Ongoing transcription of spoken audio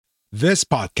This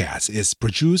podcast is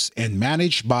produced and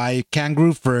managed by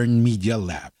Kangaroo Fern Media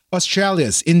Lab,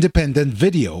 Australia's independent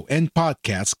video and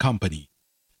podcast company.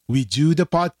 We do the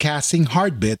podcasting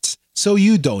hard bits so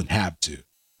you don't have to.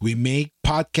 We make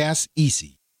podcasts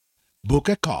easy. Book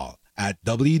a call at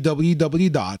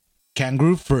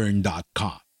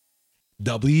www.kangaroofern.com.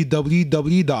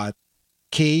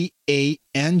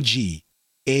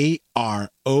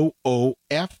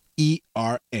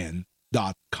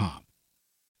 www.kangaroofern.com.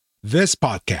 This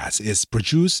podcast is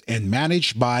produced and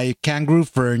managed by Kangaroo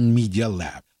Fern Media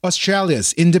Lab,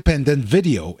 Australia's independent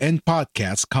video and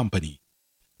podcast company.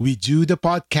 We do the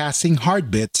podcasting hard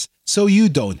bits so you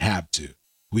don't have to.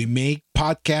 We make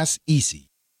podcasts easy.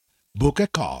 Book a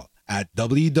call at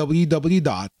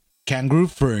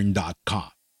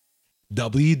www.kangaroofern.com.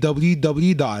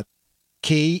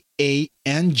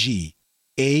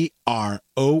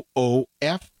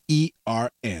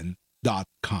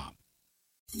 www.kangaroofern.com.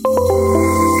 A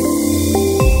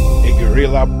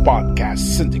Guerrilla Podcast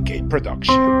Syndicate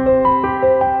production.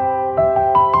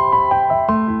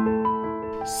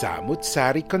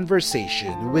 Samut-Sari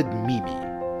Conversation with Mimi,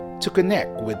 to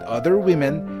connect with other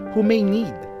women who may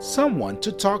need someone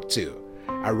to talk to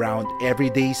around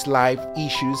everyday's life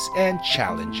issues and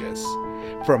challenges,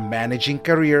 from managing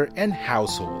career and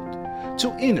household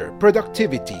to inner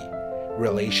productivity,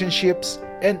 relationships,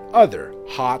 and other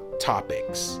hot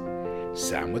topics.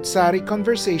 Samut-Sari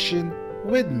Conversation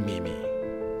with Mimi.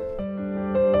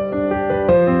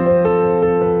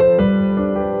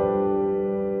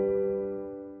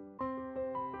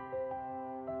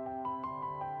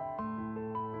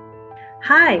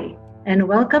 Hi, and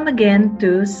welcome again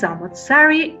to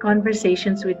Samut-Sari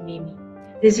Conversations with Mimi.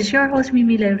 This is your host,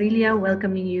 Mimi Larilia,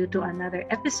 welcoming you to another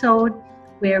episode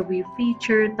where we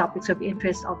feature topics of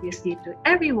interest, obviously, to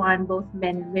everyone, both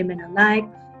men and women alike.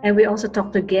 And we also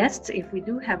talk to guests, if we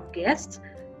do have guests,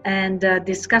 and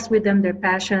discuss with them their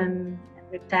passion,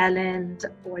 their talent,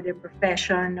 or their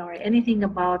profession, or anything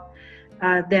about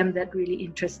them that really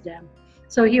interests them.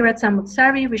 So here at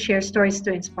Samut-Sari, we share stories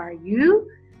to inspire you,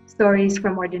 stories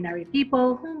from ordinary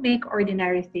people who make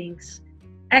ordinary things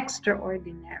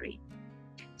extraordinary.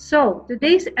 So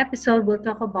today's episode will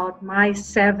talk about my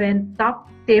 7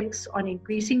 top tips on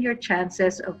increasing your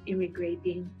chances of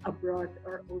immigrating abroad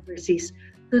or overseas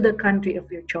to the country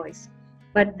of your choice.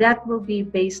 But that will be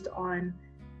based on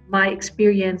my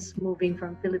experience moving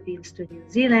from Philippines to New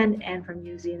Zealand and from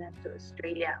New Zealand to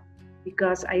Australia,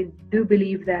 because I do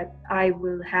believe that I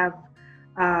will have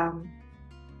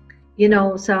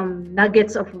some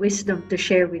nuggets of wisdom to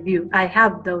share with you. I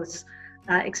have those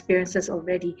experiences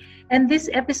already. And this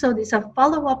episode is a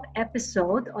follow-up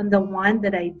episode on the one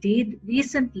that I did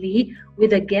recently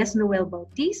with a guest, Noel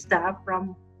Bautista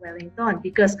from Wellington,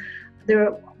 because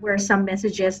there were some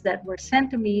messages that were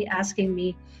sent to me asking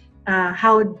me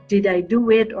how did I do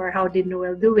it, or how did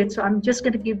Noel do it. So I'm just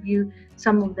going to give you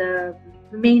some of the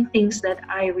main things that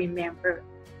I remember.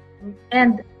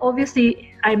 And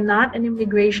obviously, I'm not an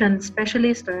immigration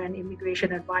specialist or an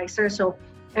immigration advisor, so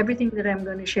everything that I'm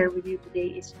going to share with you today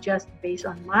is just based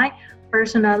on my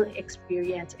personal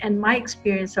experience and my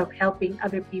experience of helping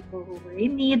other people who were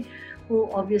in need, who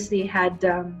obviously had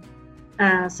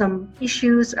some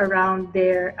issues around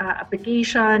their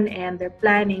application and their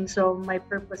planning. So my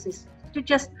purpose is to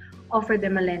just offer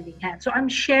them a lending hand. So I'm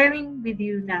sharing with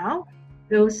you now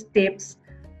those tips,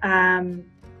 and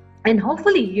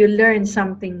hopefully you learn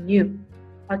something new.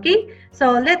 Okay,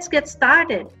 so let's get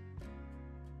started.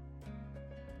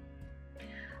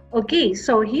 Okay,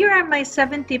 so here are my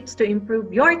 7 tips to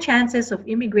improve your chances of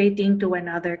immigrating to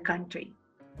another country.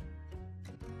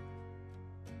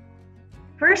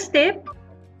 First tip,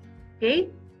 tip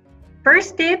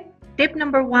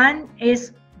number 1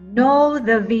 is know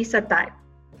the visa type.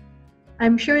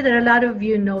 I'm sure that a lot of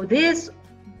you know this,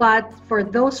 but for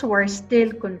those who are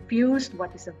still confused,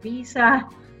 what is a visa?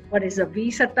 What is a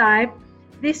visa type?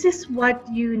 This is what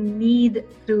you need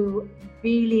to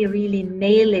really, really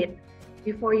nail it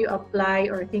before you apply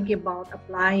or think about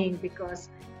applying, because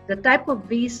the type of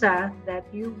visa that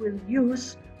you will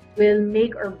use will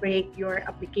make or break your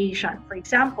application. For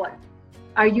example,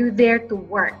 are you there to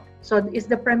work? So is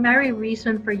the primary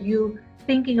reason for you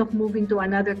thinking of moving to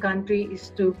another country is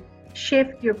to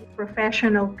shift your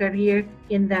professional career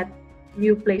in that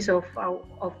new place of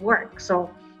work? So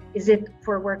is it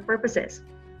for work purposes?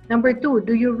 Number 2,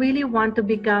 do you really want to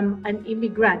become an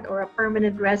immigrant or a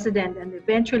permanent resident and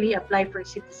eventually apply for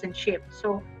citizenship?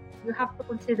 So you have to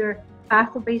consider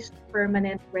path-based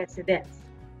permanent residence.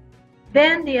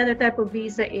 Then the other type of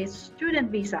visa is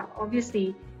student visa.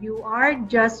 Obviously, you are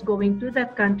just going to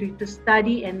that country to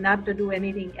study and not to do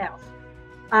anything else.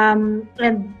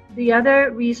 And the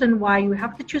other reason why you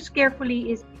have to choose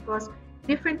carefully is because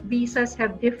different visas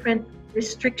have different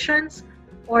restrictions,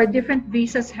 or different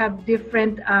visas have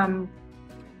different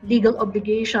legal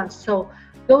obligations. So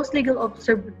those legal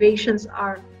observations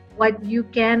are what you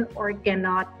can or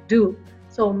cannot do.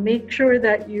 So make sure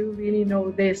that you really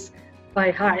know this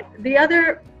by heart. The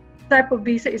other type of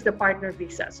visa is the partner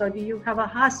visa. So do you have a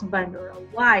husband or a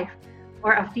wife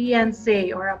or a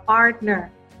fiancé or a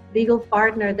partner, legal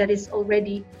partner that is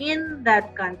already in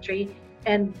that country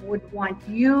and would want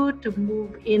you to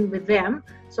move in with them?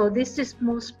 So this is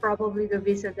most probably the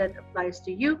visa that applies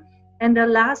to you. And the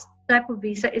last type of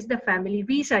visa is the family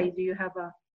visa. Do you have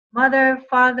a mother,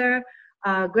 father,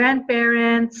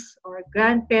 grandparents, or a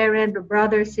grandparent, or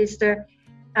brother, sister,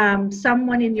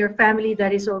 someone in your family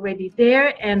that is already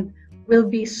there and will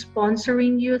be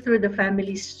sponsoring you through the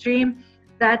family stream?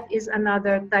 That is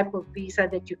another type of visa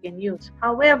that you can use.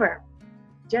 However,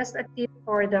 just a tip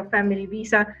for the family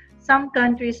visa, some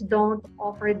countries don't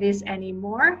offer this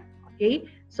anymore. Okay,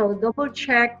 so double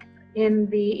check in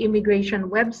the immigration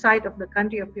website of the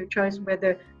country of your choice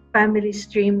whether family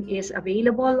stream is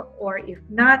available, or if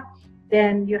not,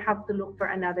 then you have to look for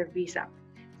another visa.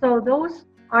 So those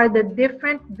are the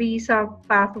different visa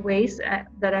pathways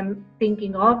that I'm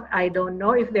thinking of. I don't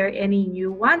know if there are any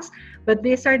new ones, but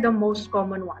these are the most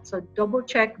common ones. So double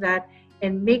check that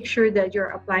and make sure that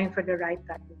you're applying for the right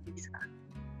type of visa.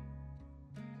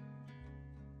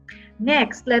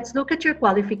 Next, let's look at your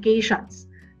qualifications.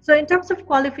 So in terms of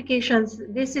qualifications,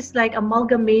 this is like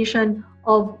amalgamation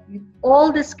of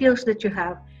all the skills that you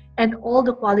have and all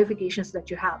the qualifications that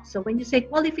you have. So when you say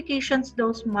qualifications,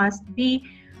 those must be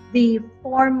the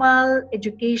formal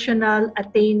educational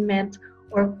attainment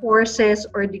or courses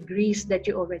or degrees that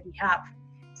you already have.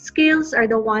 Skills are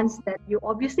the ones that you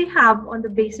obviously have on the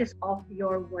basis of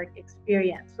your work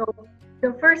experience. So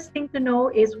the first thing to know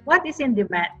is what is in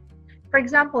demand. For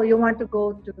example, you want to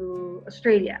go to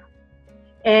Australia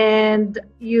and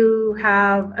you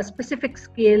have a specific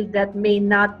skill that may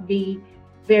not be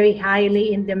very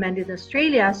highly in demand in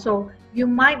Australia, so you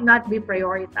might not be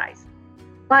prioritized.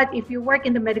 But if you work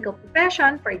in the medical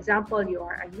profession, for example, you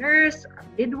are a nurse, a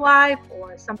midwife,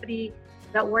 or somebody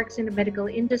that works in the medical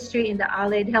industry, in the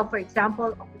allied health, for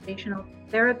example, occupational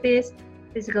therapist,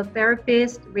 physical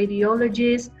therapist,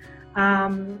 radiologist,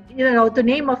 to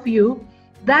name a few,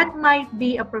 that might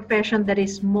be a profession that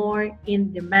is more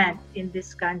in demand in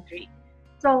this country.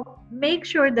 So make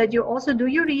sure that you also do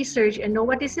your research and know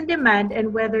what is in demand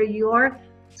and whether your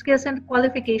skills and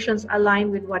qualifications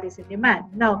align with what is in demand.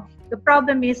 Now, the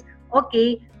problem is,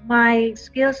 okay, my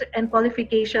skills and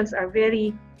qualifications are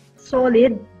very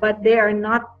solid, but they are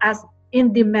not as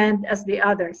in demand as the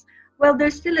others. Well,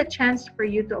 there's still a chance for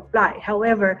you to apply.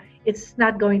 However, it's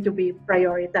not going to be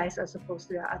prioritized as opposed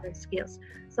to the other skills.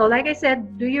 So like I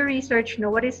said, do your research,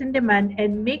 know what is in demand,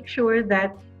 and make sure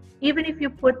that even if you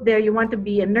put there you want to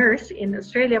be a nurse in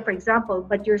Australia, for example,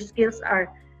 but your skills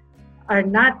are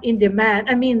not in demand,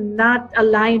 not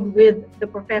aligned with the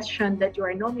profession that you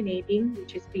are nominating,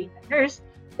 which is being a nurse,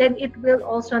 then it will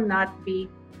also not be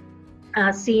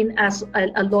seen as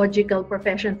a logical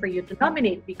profession for you to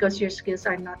nominate because your skills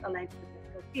are not aligned with the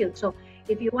medical field. So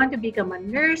if you want to become a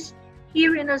nurse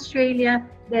here in Australia,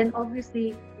 then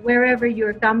obviously wherever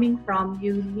you're coming from,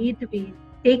 you need to be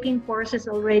taking courses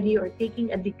already or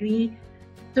taking a degree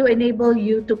to enable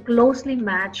you to closely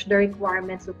match the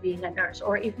requirements of being a nurse.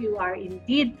 Or if you are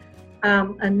indeed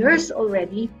a nurse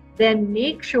already, then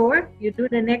make sure you do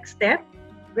the next step,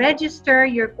 register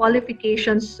your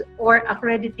qualifications or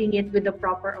accrediting it with the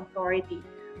proper authority.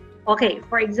 Okay,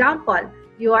 for example,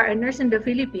 you are a nurse in the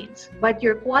Philippines, but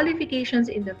your qualifications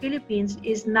in the Philippines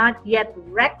is not yet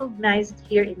recognized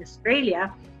here in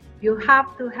Australia. You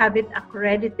have to have it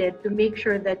accredited to make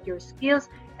sure that your skills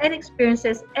and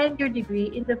experiences and your degree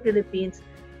in the Philippines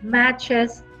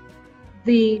matches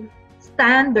the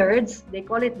standards. They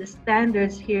call it the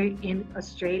standards here in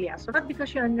Australia. So not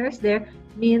because you're a nurse there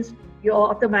means you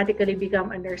automatically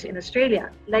become a nurse in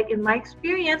Australia. Like in my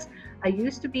experience, I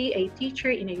used to be a teacher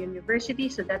in a university,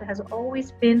 so that has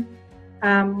always been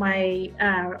my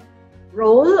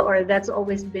role, or that's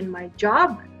always been my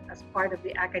job as part of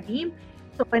the academe.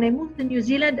 So when I moved to New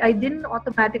Zealand, I didn't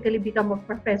automatically become a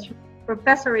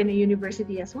professor in a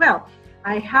university as well.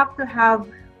 I have to have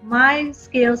my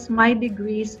skills, my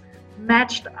degrees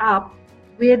matched up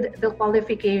with the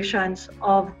qualifications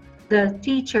of the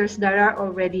teachers that are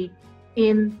already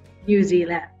in New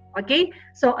Zealand. Okay,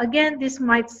 so again, this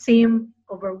might seem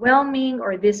overwhelming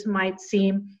or this might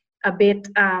seem a bit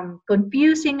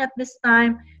confusing at this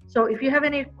time. So if you have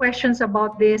any questions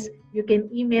about this, you can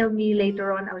email me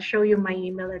later on. I'll show you my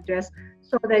email address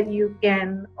so that you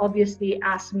can obviously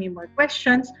ask me more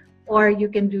questions, or you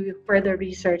can do further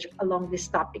research along this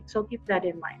topic. So keep that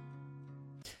in mind.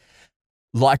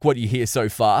 Like what you hear so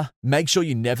far? Make sure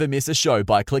you never miss a show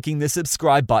by clicking the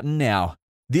subscribe button now.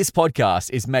 This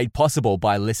podcast is made possible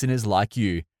by listeners like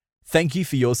you. Thank you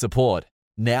for your support.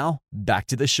 Now, back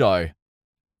to the show.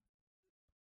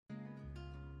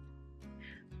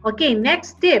 Okay,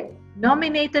 next tip,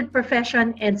 nominated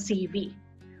profession and CV.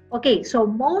 Okay, so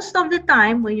most of the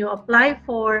time when you apply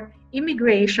for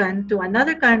immigration to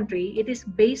another country, it is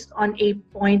based on a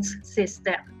points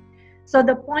system. So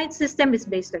the point system is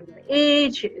based on your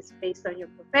age, it's based on your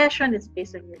profession, it's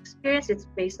based on your experience, it's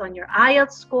based on your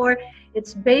IELTS score,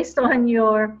 it's based on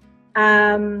your,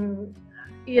 the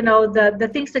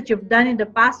things that you've done in the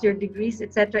past, your degrees,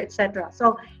 etc., etc.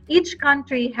 So each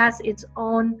country has its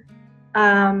own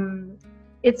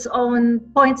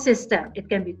point system. It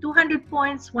can be 200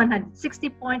 points, 160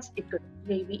 points. It could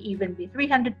maybe even be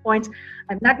 300 points.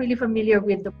 I'm not really familiar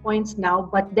with the points now,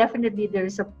 but definitely there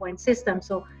is a point system.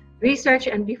 So research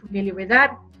and be familiar with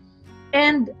that.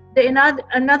 And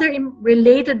another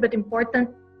related but important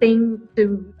thing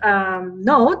to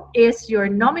note is your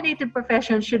nominated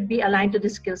profession should be aligned to the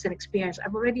skills and experience.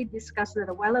 I've already discussed that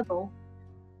a while ago.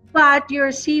 But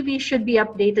your CV should be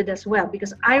updated as well,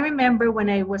 because I remember when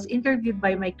I was interviewed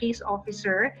by my case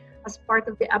officer as part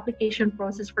of the application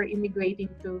process for immigrating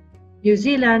to New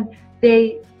Zealand,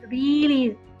 they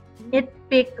really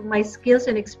nitpick my skills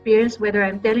and experience, whether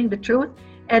I'm telling the truth,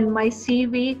 and my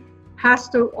CV has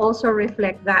to also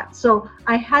reflect that. So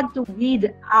I had to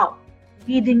weed out.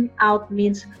 Weeding out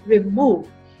means remove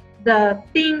the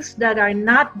things that are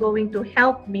not going to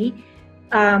help me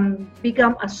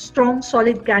become a strong,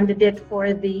 solid candidate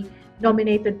for the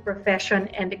nominated profession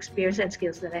and experience and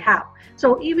skills that I have.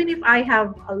 So even if I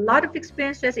have a lot of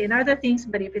experiences in other things,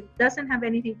 but if it doesn't have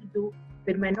anything to do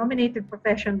with my nominated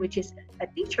profession, which is a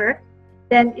teacher,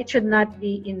 then it should not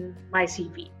be in my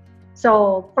CV.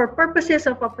 So for purposes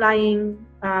of applying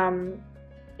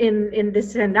in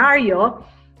this scenario,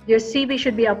 your CV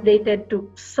should be updated to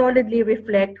solidly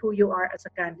reflect who you are as a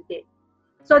candidate.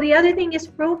 So the other thing is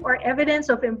proof or evidence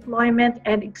of employment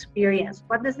and experience.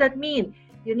 What does that mean?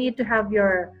 You need to have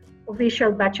your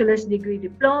official bachelor's degree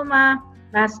diploma,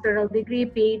 master's degree,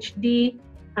 PhD,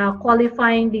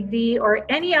 qualifying degree, or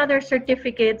any other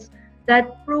certificates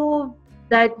that prove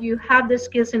that you have the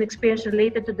skills and experience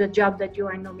related to the job that you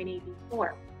are nominating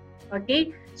for.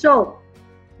 Okay, so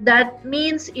that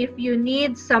means if you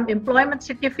need some employment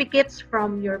certificates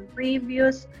from your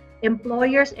previous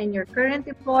employers and your current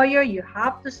employer, you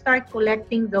have to start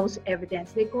collecting those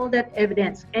evidence. They call that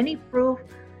evidence. Any proof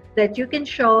that you can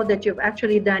show that you've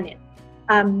actually done it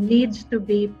needs to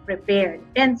be prepared.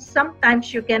 And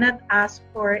sometimes you cannot ask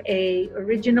for a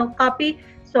original copy,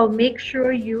 so make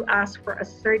sure you ask for a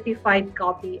certified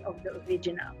copy of the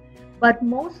original. But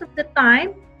most of the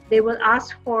time, they will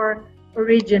ask for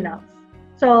originals.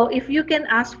 So if you can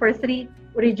ask for 3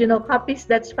 original copies,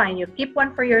 that's fine. You keep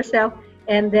one for yourself,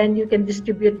 and then you can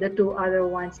distribute the 2 other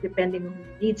ones depending on who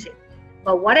needs it.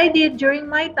 But what I did during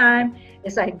my time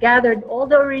is I gathered all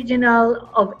the original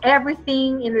of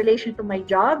everything in relation to my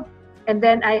job, and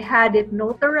then I had it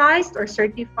notarized or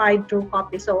certified true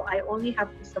copy. So I only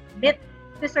have to submit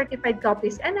the certified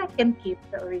copies, and I can keep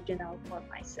the original for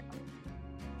myself.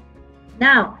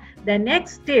 Now, the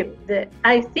next tip that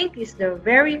I think is the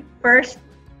very first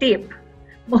tip,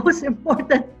 most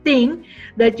important thing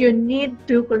that you need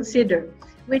to consider,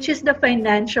 which is the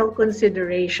financial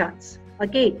considerations.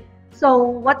 Okay, so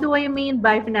what do I mean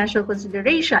by financial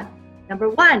consideration? Number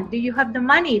 1, do you have the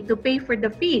money to pay for the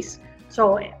fees?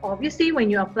 So obviously, when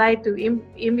you apply to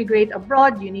immigrate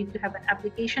abroad, you need to have an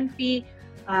application fee.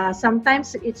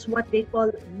 Sometimes it's what they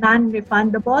call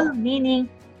non-refundable, meaning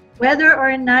whether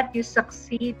or not you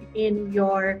succeed in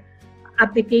your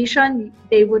application,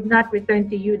 they would not return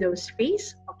to you those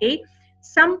fees. Okay,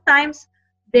 sometimes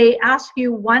they ask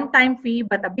you one-time fee,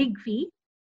 but a big fee.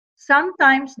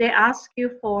 Sometimes they ask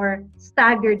you for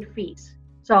staggered fees.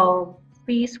 So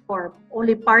fees for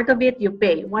only part of it, you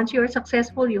pay. Once you're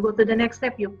successful, you go to the next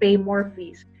step, you pay more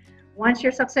fees. Once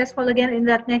you're successful again in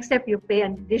that next step, you pay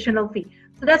an additional fee.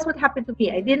 So that's what happened to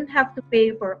me. I didn't have to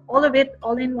pay for all of it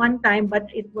all in one time, but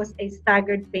it was a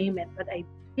staggered payment. But I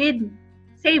did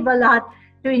save a lot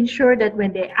to ensure that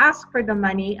when they ask for the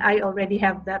money, I already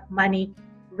have that money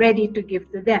ready to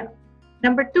give to them.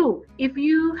 Number 2, if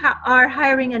you are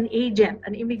hiring an agent,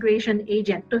 an immigration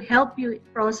agent, to help you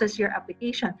process your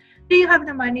application, do you have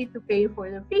the money to pay for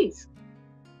the fees?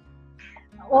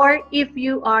 Or if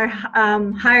you are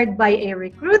hired by a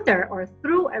recruiter or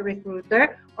through a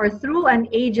recruiter or through an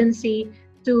agency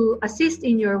to assist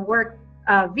in your work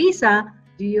visa,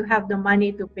 do you have the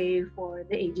money to pay for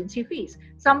the agency fees?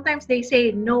 Sometimes they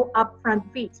say no upfront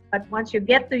fees, but once you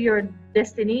get to your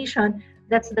destination,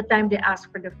 that's the time they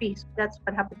ask for the fees. That's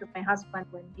what happened to my husband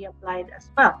when he applied as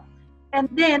well. And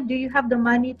then, do you have the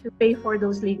money to pay for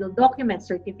those legal documents,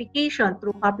 certification,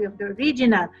 true copy of the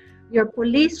original, your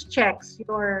police checks,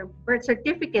 your birth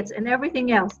certificates, and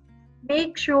everything else?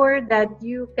 Make sure that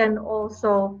you can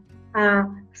also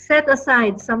set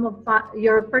aside some of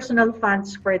your personal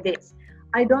funds for this.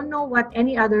 I don't know what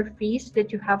any other fees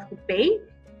that you have to pay,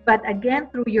 but again,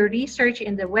 through your research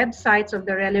in the websites of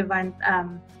the relevant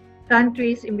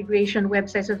countries, immigration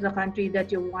websites of the country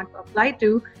that you want to apply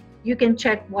to, you can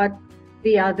check what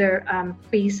the other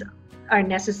fees are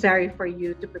necessary for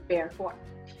you to prepare for.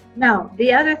 Now,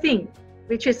 the other thing,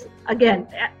 which is, again,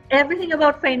 everything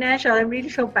about financial, I'm really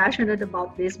so passionate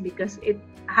about this because it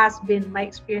has been my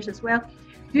experience as well.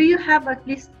 Do you have at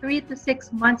least 3 to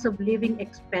 6 months of living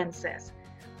expenses?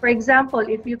 For example,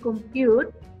 if you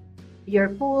compute your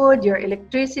food, your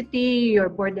electricity, your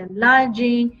board and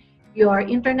lodging, your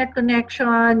internet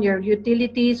connection, your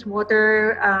utilities,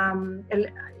 water,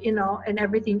 and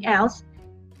everything else,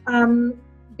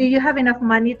 do you have enough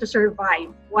money to survive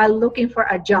while looking for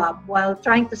a job, while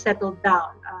trying to settle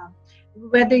down?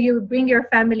 Whether you bring your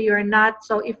family or not.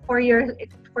 So if for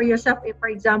yourself, if for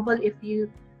example, if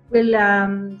you will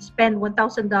spend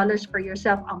 $1,000 for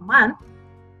yourself a month,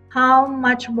 how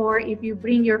much more if you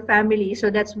bring your family? So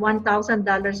that's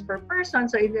 $1,000 per person.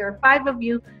 So if there are 5 of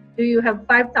you, do you have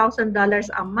 $5,000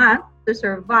 a month to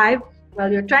survive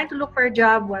while you're trying to look for a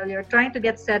job, while you're trying to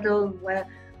get settled,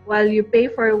 while you pay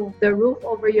for the roof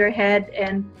over your head,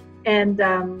 and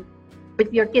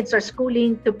if your kids are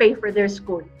schooling, to pay for their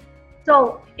school?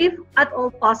 So if at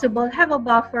all possible, have a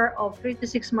buffer of 3 to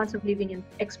 6 months of living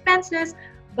expenses.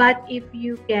 But if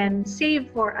you can save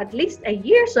for at least a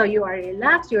year, so you are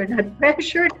relaxed, you're not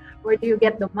pressured, where do you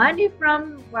get the money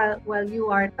from while you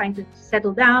are trying to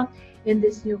settle down in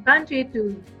this new country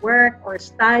to work or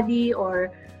study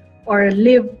or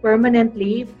live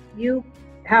permanently, you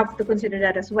have to consider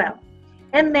that as well.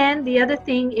 And then the other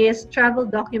thing is travel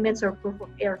documents or proof of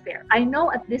airfare. I know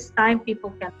at this time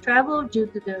people can't travel due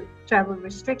to the travel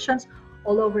restrictions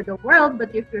all over the world,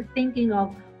 but if you're thinking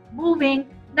of moving,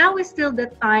 now is still the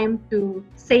time to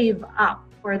save up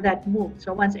for that move.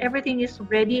 So once everything is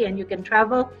ready and you can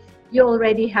travel, you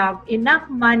already have enough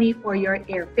money for your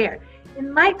airfare.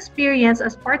 In my experience,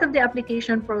 as part of the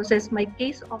application process, my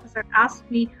case officer asked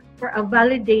me for a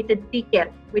validated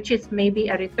ticket, which is maybe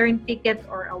a return ticket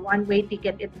or a one-way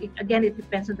ticket. It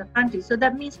depends on the country. So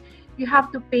that means you have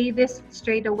to pay this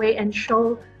straight away and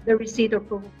show the receipt or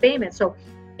proof of payment. So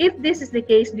if this is the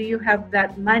case, do you have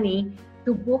that money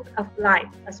to book a flight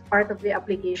as part of the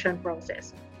application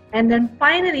process? And then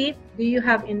finally, do you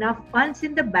have enough funds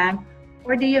in the bank,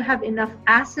 or do you have enough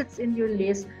assets in your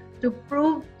list to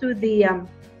prove to the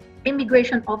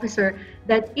immigration officer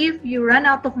that if you run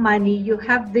out of money, you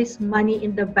have this money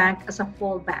in the bank as a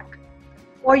fallback,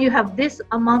 or you have this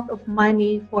amount of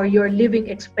money for your living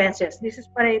expenses? This is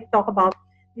what I talk about.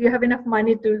 Do you have enough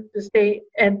money to stay?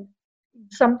 And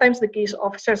sometimes the case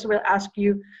officers will ask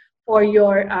you for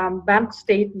your bank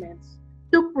statements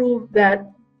to prove that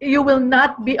you will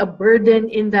not be a burden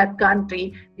in that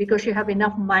country because you have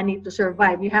enough money to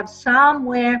survive. You have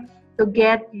somewhere to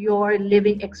get your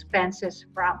living expenses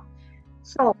from.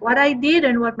 So what I did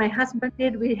and what my husband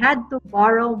did, we had to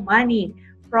borrow money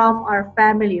from our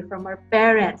family, from our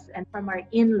parents, and from our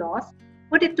in-laws,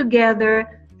 put it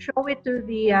together, show it to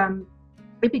the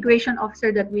immigration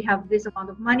officer that we have this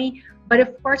amount of money. But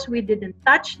of course, we didn't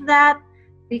touch that,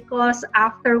 because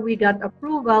after we got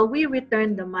approval, we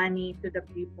returned the money to the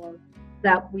people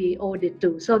that we owed it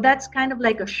to. So that's kind of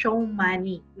like a show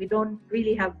money. We don't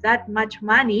really have that much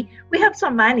money. We have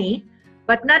some money,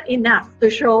 but not enough to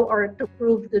show or to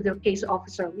prove to the case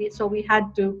officer. So we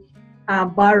had to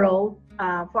borrow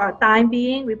for our time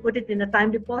being. We put it in a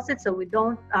time deposit so we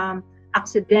don't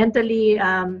accidentally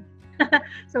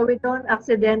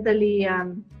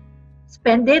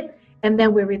spend it. And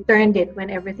then we returned it when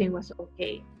everything was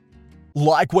okay.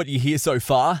 Like what you hear so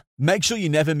far? Make sure you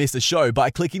never miss a show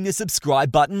by clicking the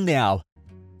subscribe button now.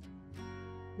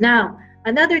 Now,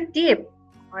 another tip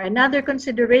or another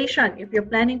consideration if you're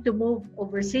planning to move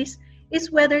overseas is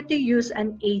whether to use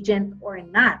an agent or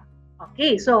not.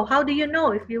 Okay, so how do you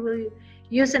know if you will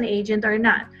use an agent or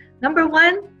not? Number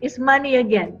one is money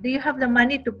again. Do you have the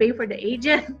money to pay for the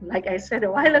agent? Like I said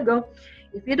a while ago,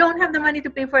 if you don't have the money to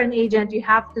pay for an agent, you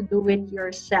have to do it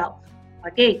yourself.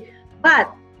 Okay,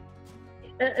 but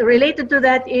related to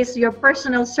that is your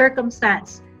personal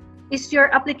circumstance. Is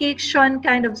your application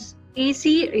kind of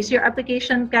easy? Is your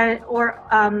application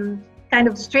kind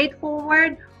of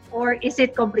straightforward, or is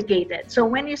it complicated? So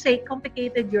when you say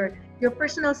complicated, your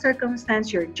personal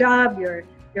circumstance, your job, your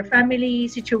family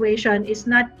situation is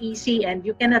not easy, and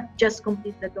you cannot just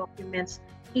complete the documents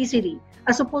easily,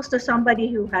 as opposed to somebody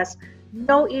who has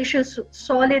no issues,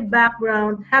 solid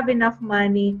background, have enough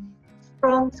money,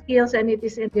 strong skills, and it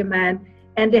is in demand,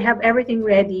 and they have everything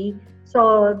ready.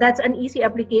 So that's an easy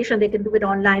application. They can do it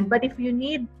online. But if you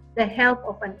need the help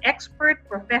of an expert,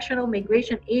 professional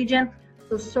migration agent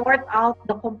to sort out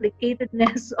the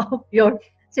complicatedness of your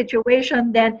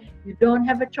situation, then you don't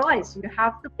have a choice. You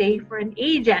have to pay for an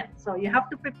agent. So you have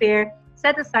to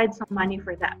set aside some money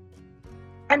for that.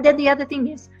 And then the other thing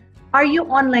is, are you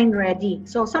online ready?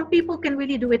 So some people can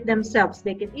really do it themselves.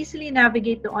 They can easily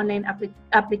navigate the online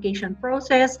application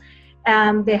process,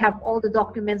 and they have all the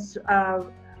documents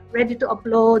ready to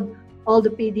upload, all the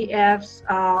PDFs,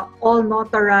 all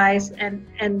notarized,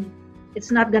 and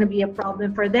it's not going to be a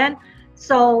problem for them.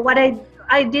 So what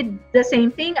I did the same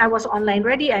thing. I was online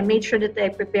ready. I made sure that I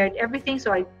prepared everything.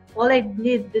 So all I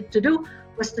needed to do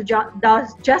was to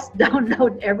just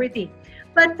download everything.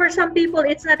 But for some people,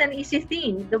 it's not an easy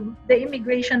thing. The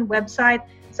immigration website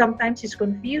sometimes is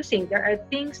confusing. There are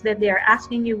things that they are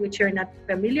asking you which you're not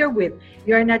familiar with.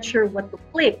 You're not sure what to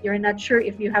click. You're not sure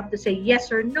if you have to say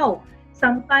yes or no.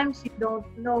 Sometimes you don't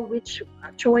know which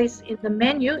choice in the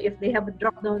menu, if they have a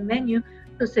drop-down menu,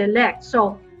 to select.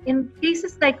 So in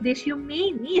cases like this, you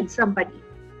may need somebody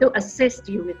to assist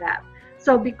you with that.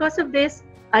 So because of this,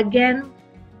 again,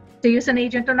 to use an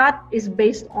agent or not is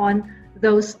based on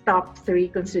those top 3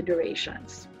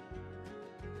 considerations.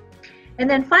 And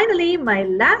then finally, my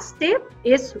last tip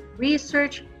is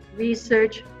research,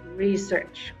 research,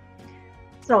 research.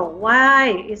 So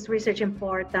why is research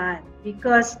important?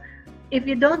 Because if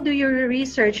you don't do your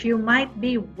research, you might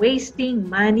be wasting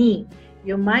money.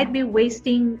 You might be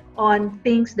wasting on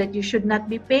things that you should not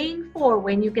be paying for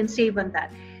when you can save on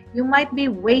that. You might be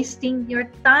wasting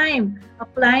your time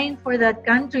applying for that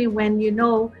country when you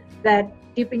know that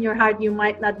deep in your heart you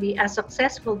might not be as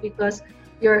successful because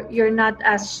you're not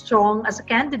as strong as a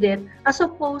candidate, as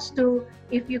opposed to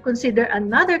if you consider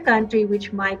another country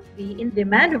which might be in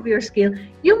demand of your skill,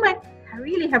 you might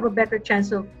really have a better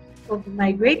chance of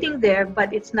migrating there,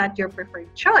 but it's not your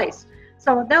preferred choice.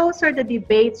 So those are the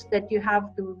debates that you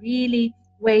have to really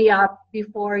weigh up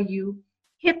before you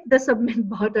hit the submit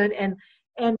button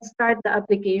and start the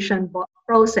application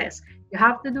process. You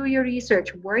have to do your research.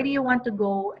 Where do you want to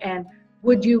go, and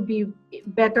would you be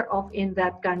better off in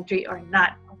that country or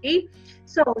not? Okay,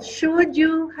 so should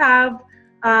you have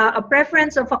a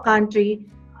preference of a country,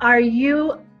 are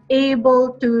you able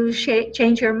to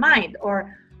change your mind,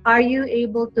 or are you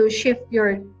able to shift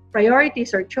your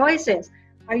priorities or choices?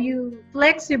 Are you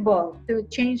flexible to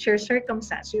change your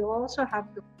circumstance? You also have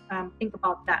to think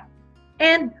about that.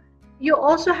 And you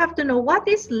also have to know what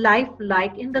is life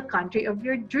like in the country of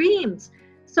your dreams.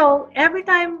 So every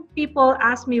time people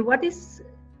ask me, what is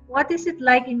it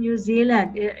like in New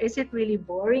Zealand? Is it really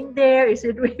boring there? Is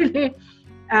it really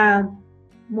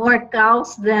more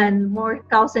cows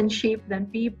and sheep than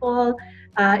people?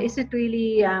 Is it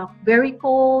really very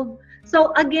cold?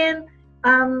 So again,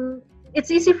 it's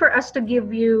easy for us to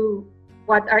give you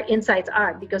what our insights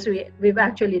are because we've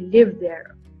actually lived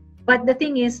there. But the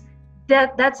thing is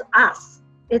that's us.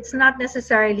 It's not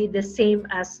necessarily the same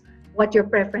as what your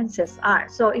preferences are.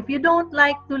 So if you don't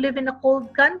like to live in a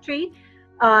cold country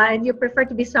and you prefer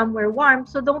to be somewhere warm,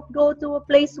 so don't go to a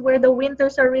place where the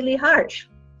winters are really harsh.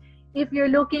 If you're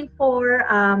looking for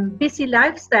busy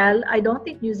lifestyle, I don't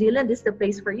think New Zealand is the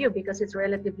place for you because it's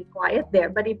relatively quiet there.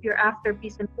 But if you're after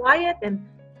peace and quiet, and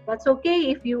that's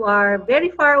okay. If you are very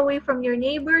far away from your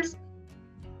neighbors,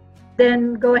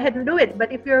 then go ahead and do it.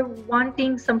 But if you're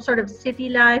wanting some sort of city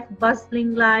life,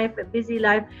 bustling life, a busy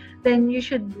life, then you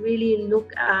should really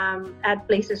look at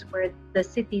places where the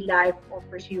city life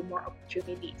offers you more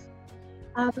opportunities.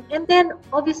 And then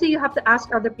obviously you have to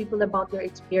ask other people about their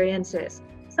experiences.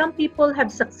 Some people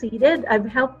have succeeded. I've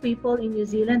helped people in New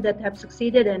Zealand that have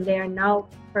succeeded and they are now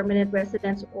permanent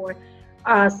residents or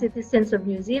citizens of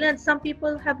New Zealand. Some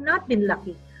people have not been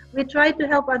lucky. We tried to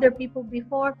help other people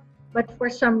before, but for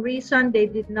some reason they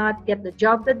did not get the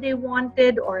job that they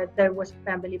wanted, or there was a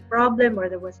family problem, or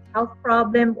there was a health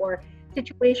problem, or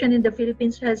situation in the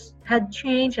Philippines had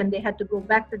changed and they had to go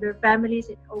back to their families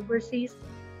overseas.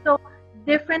 So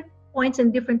different points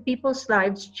in different people's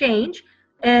lives change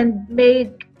and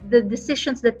made the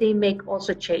decisions that they make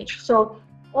also change. So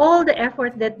all the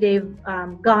effort that they've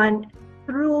gone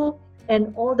through,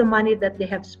 and all the money that they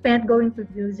have spent going to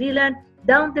New Zealand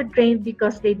down the drain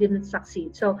because they didn't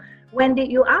succeed. So when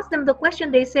you ask them the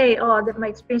question, they say, oh, that my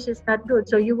experience is not good.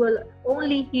 So you will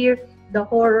only hear the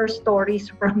horror stories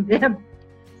from them.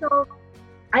 So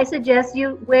I suggest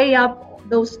you weigh up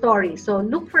those stories. So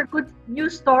look for good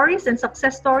news stories and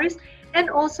success stories, and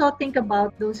also think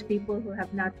about those people who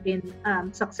have not been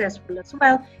successful as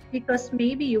well, because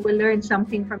maybe you will learn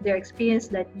something from their experience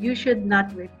that you should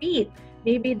not repeat.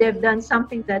 Maybe they've done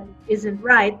something that isn't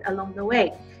right along the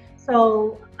way.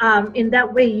 So in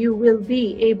that way, you will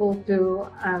be able to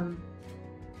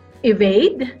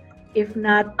evade, if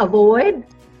not avoid,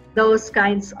 those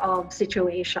kinds of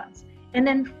situations. And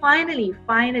then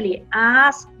finally,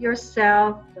 ask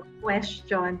yourself the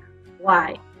question,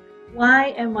 why? Why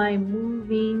am I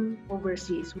moving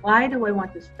overseas? Why do I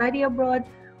want to study abroad?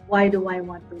 Why do I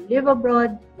want to live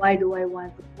abroad? Why do I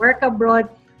want to work abroad?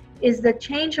 Is the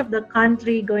change of the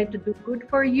country going to do good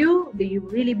for you? Do you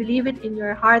really believe it in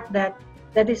your heart that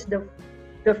that is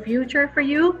the future for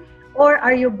you? Or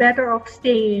are you better off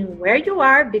staying where you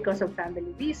are because of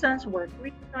family reasons, work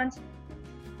reasons,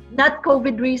 not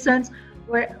COVID reasons,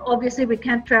 where obviously we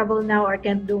can't travel now or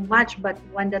can't do much, but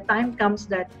when the time comes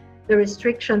that the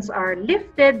restrictions are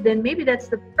lifted, then maybe that's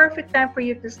the perfect time for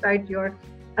you to start your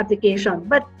application.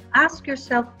 But ask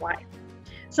yourself why.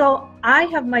 So I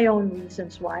have my own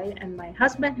reasons why, and my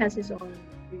husband has his own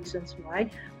reasons why,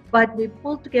 but we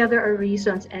pulled together our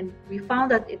reasons and we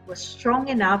found that it was strong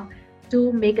enough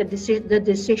to make the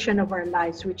decision of our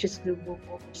lives, which is to move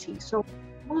overseas. So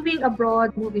moving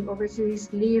abroad, moving overseas,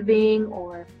 living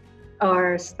or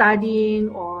studying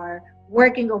or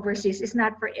working overseas is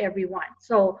not for everyone.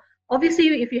 So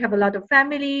obviously, if you have a lot of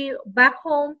family back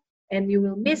home and you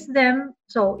will miss them,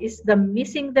 so is the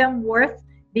missing them worth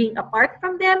being apart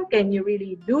from them? Can you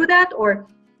really do that? Or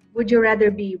would you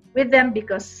rather be with them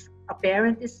because a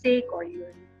parent is sick or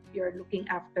you're looking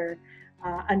after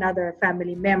another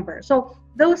family member? So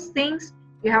those things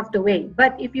you have to weigh.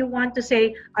 But if you want to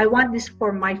say, I want this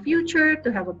for my future,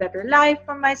 to have a better life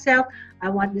for myself, I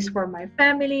want this for my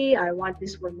family, I want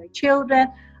this for my children,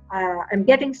 I'm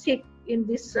getting sick in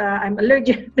this, I'm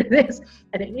allergic to this,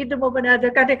 and I need to move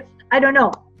another country. I don't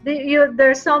know.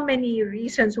 There's so many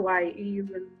reasons why you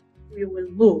will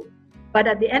move. But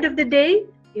at the end of the day,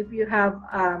 if you have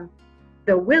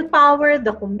the willpower,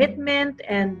 the commitment,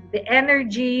 and the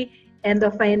energy, and the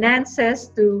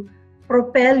finances to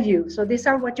propel you. So these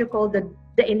are what you call the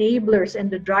enablers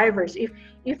and the drivers.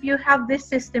 If you have this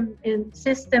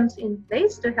systems in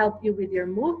place to help you with your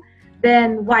move,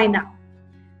 then why not?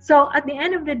 So at the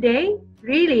end of the day,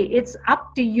 really, it's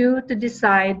up to you to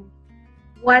decide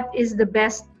what is the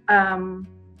best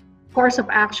course of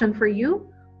action for you,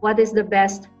 what is the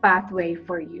best pathway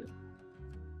for you.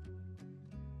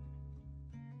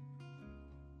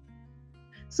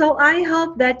 So I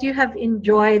hope that you have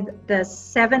enjoyed the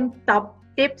 7 top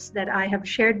tips that I have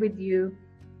shared with you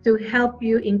to help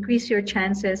you increase your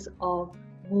chances of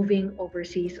moving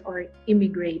overseas or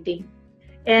immigrating.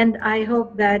 And I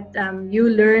hope that you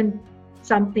learned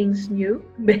some things new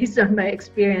based on my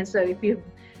experience. So if you've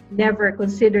never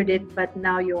considered it, but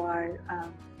now you are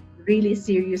really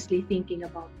seriously thinking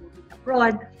about moving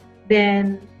abroad,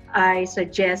 then I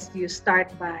suggest you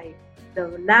start by the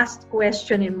last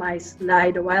question in my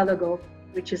slide a while ago,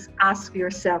 which is ask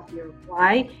yourself your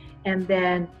why, and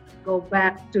then go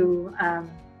back to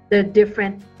the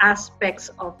different aspects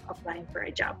of applying for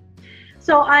a job.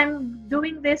 So I'm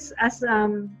doing this as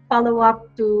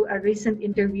follow-up to a recent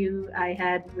interview I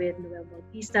had with Noel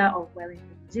Bautista of Wellington,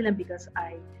 New Zealand, because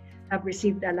I have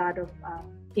received a lot of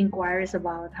inquiries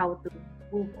about how to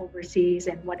move overseas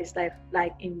and what is life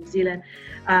like in New Zealand.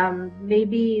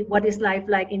 Maybe what is life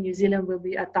like in New Zealand will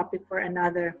be a topic for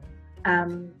another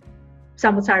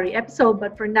Samut-Sari episode,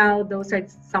 but for now, those are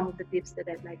some of the tips that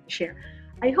I'd like to share.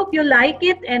 I hope you like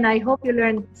it and I hope you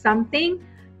learned something.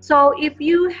 So if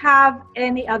you have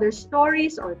any other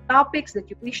stories or topics that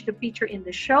you wish to feature in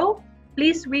the show,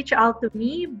 please reach out to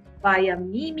me via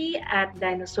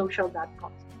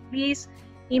mimi@dinosocial.com. Please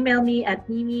email me at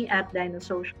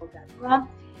mimi@dinosocial.com.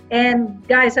 And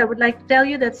guys, I would like to tell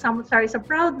you that Samut-Sari is a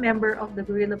proud member of the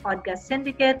Guerrilla Podcast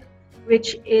Syndicate,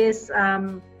 which is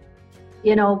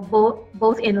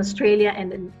both in Australia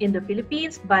and in the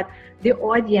Philippines, but the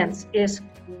audience is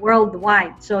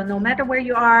worldwide. So no matter where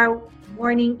you are,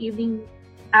 morning, evening,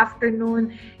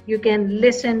 afternoon, you can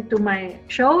listen to my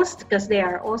shows because they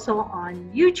are also on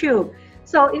YouTube.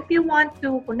 So if you want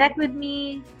to connect with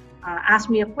me, ask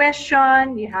me a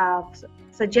question, you have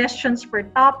suggestions for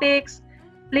topics,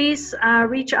 please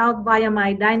reach out via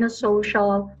my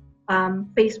Dinosocial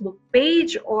Facebook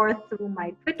page or through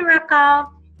my Twitter account.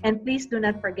 And please do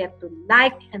not forget to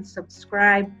like and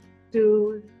subscribe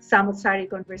to Samut-Sari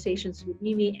Conversations with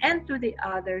Mimi and to the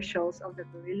other shows of the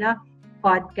Guerrilla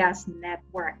Podcast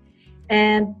Network.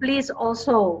 And please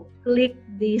also click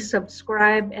the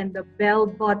subscribe and the bell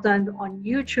button on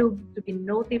YouTube to be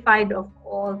notified of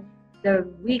all the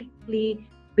weekly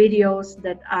videos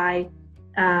that I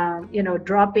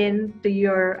drop into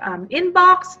your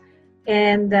inbox.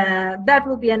 And that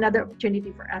will be another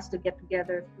opportunity for us to get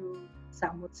together through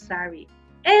Samut-Sari.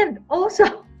 And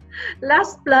also,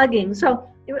 last plugging. So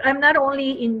I'm not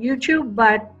only in YouTube,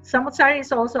 but Samut-Sari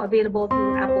is also available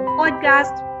through Apple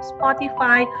Podcasts,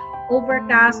 Spotify,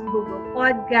 Overcast, Google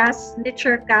Podcasts,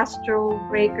 Stitcher, Castro,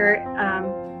 Breaker,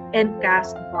 and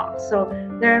Castbox. So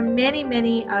there are many,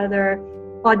 many other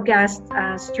podcast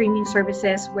streaming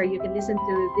services where you can listen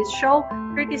to this show,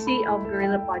 courtesy of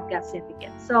Guerrilla Podcast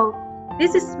Syndicate. So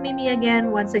this is Mimi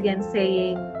again, once again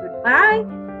saying goodbye,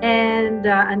 and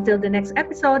until the next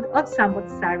episode of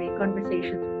Samut-Sari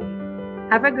Conversations.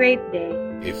 Have a great day.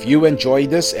 If you enjoyed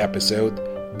this episode,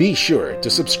 be sure to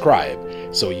subscribe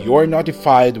so you're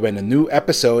notified when a new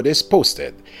episode is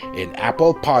posted in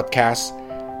Apple Podcasts,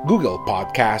 Google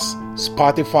Podcasts,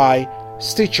 Spotify,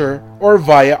 Stitcher, or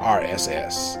via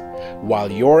RSS.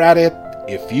 While you're at it,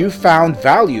 if you found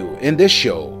value in this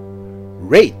show,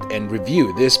 rate and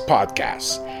review this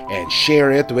podcast and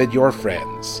share it with your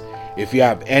friends. If you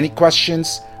have any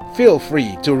questions, feel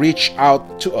free to reach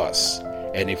out to us.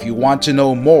 And if you want to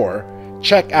know more,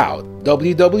 check out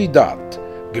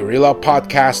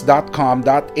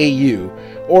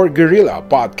www.guerrillapodcast.com.au or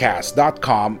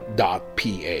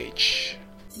guerrillapodcast.com.ph.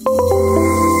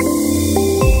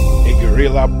 A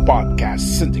Guerrilla Podcast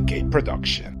Syndicate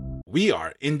production. We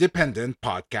are Independent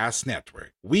Podcast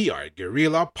Network. We are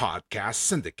Guerrilla Podcast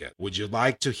Syndicate. Would you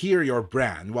like to hear your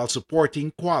brand while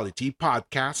supporting quality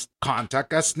podcasts?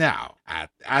 Contact us now at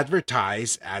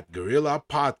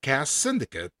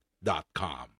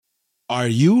advertise@guerrillapodcastsyndicate.com. Are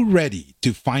you ready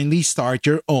to finally start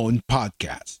your own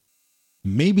podcast?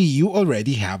 Maybe you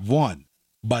already have one,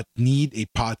 but need a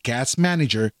podcast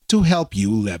manager to help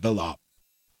you level up.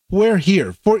 We're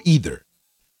here for either.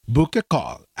 Book a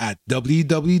call at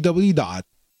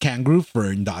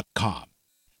www.kangaroofern.com,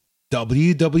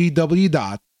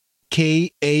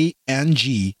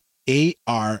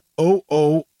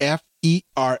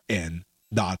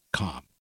 www.kangaroofern.com.